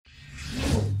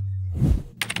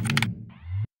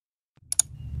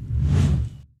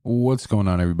What's going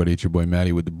on, everybody? It's your boy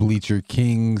Maddie with the Bleacher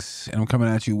Kings, and I'm coming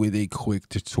at you with a quick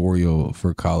tutorial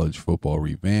for College Football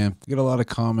Revamped. I get a lot of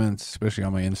comments, especially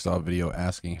on my install video,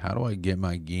 asking how do I get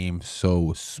my game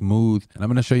so smooth? And I'm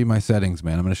going to show you my settings,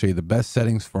 man. I'm going to show you the best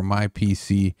settings for my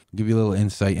PC, give you a little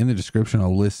insight. In the description,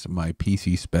 I'll list my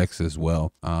PC specs as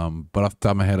well. But off the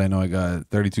top of my head, I know I got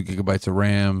 32 gigabytes of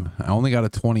RAM. I only got a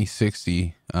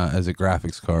 2060 as a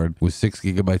graphics card with 6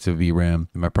 gigabytes of VRAM.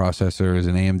 My processor is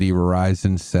an AMD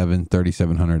Ryzen 7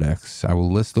 3700X. I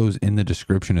will list those in the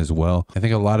description as well. I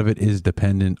think a lot of it is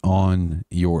dependent on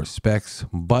your specs,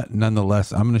 but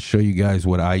nonetheless, I'm going to show you guys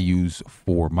what I use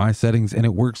for my settings, and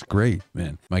it works great,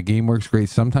 man. My game works great.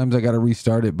 Sometimes I got to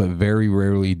restart it, but very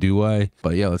rarely do I.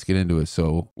 But yeah, let's get into it.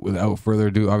 So without further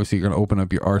ado, obviously you're going to open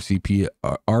up your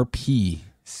RP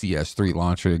CS3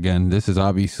 launcher. Again, this is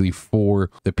obviously for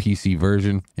the PC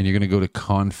version, and you're going to go to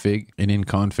config, and in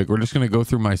config, we're just going to go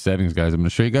through my settings, guys. I'm going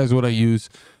to show you guys what I use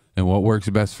and what works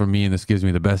best for me, and this gives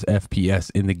me the best FPS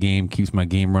in the game, keeps my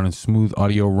game running smooth,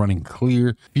 audio running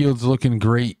clear, fields looking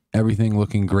great, everything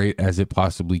looking great as it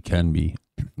possibly can be.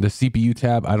 The CPU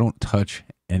tab, I don't touch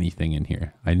anything in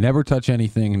here. I never touch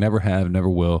anything, never have, never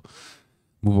will.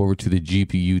 Move over to the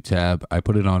GPU tab. I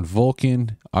put it on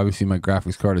Vulkan. Obviously, my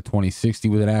graphics card a 2060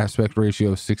 with an aspect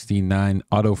ratio of 16:9,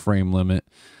 auto frame limit.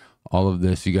 All of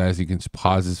this, you guys, you can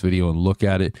pause this video and look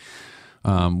at it.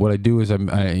 What I do is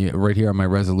right here on my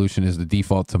resolution is the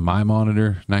default to my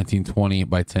monitor, 1920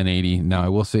 by 1080. Now, I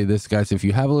will say this, guys, if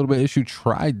you have a little bit of issue,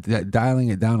 try dialing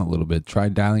it down a little bit. Try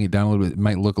dialing it down a little bit. It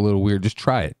might look a little weird. Just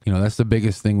try it. You know, that's the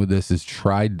biggest thing with this is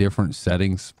try different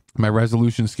settings. My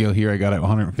resolution scale here, I got at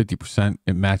 150%.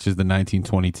 It matches the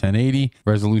 1920 1080.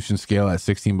 Resolution scale at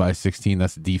 16 by 16.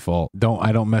 That's the default.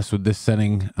 I don't mess with this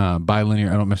setting.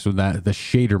 Bilinear, I don't mess with that. The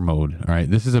shader mode. All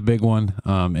right, this is a big one.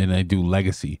 And I do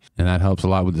legacy, and that helps a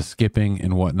lot with the skipping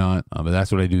and whatnot. But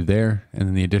that's what I do there. And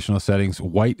then the additional settings,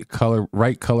 right color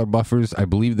buffers. I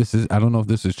believe this is, I don't know if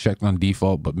this is checked on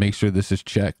default, but make sure this is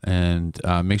checked, and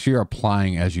make sure you're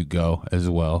applying as you go as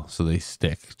well, so they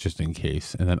stick just in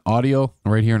case. And then audio,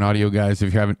 right here. Audio, guys,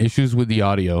 if you're having issues with the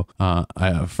audio,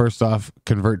 first off,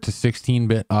 convert to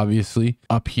 16-bit. Obviously,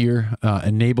 up here,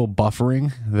 enable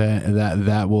buffering.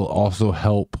 That will also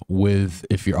help with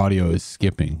if your audio is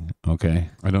skipping.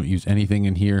 Okay, I don't use anything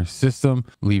in here. System,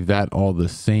 leave that all the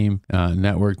same.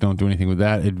 Network, don't do anything with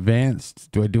that.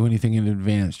 Advanced, do I do anything in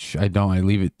advanced? I don't. I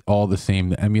leave it all the same.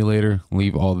 The emulator,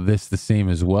 leave all this the same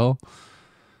as well.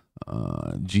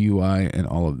 GUI and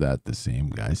all of that the same,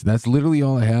 guys. That's literally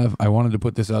all I have. I wanted to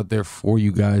put this out there for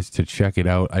you guys to check it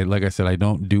out. Like I said, I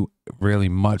don't do really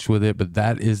much with it, but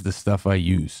that is the stuff I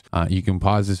use. You can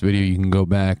pause this video, you can go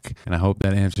back, and I hope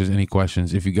that answers any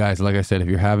questions. If you guys, like I said, if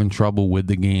you're having trouble with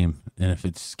the game and if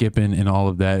it's skipping and all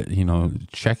of that, you know,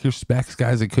 check your specs,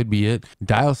 guys. It could be it.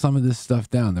 Dial some of this stuff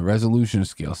down, the resolution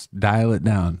scales, dial it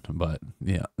down. But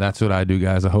yeah, that's what I do,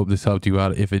 guys. I hope this helped you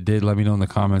out. If it did, let me know in the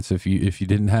comments if you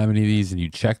didn't have any of these and you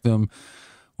checked them,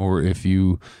 or if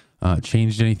you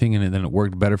changed anything and then it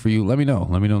worked better for you. Let me know.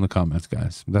 Let me know in the comments,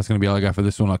 guys. That's going to be all I got for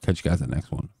this one. I'll catch you guys in the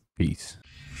next one. Peace.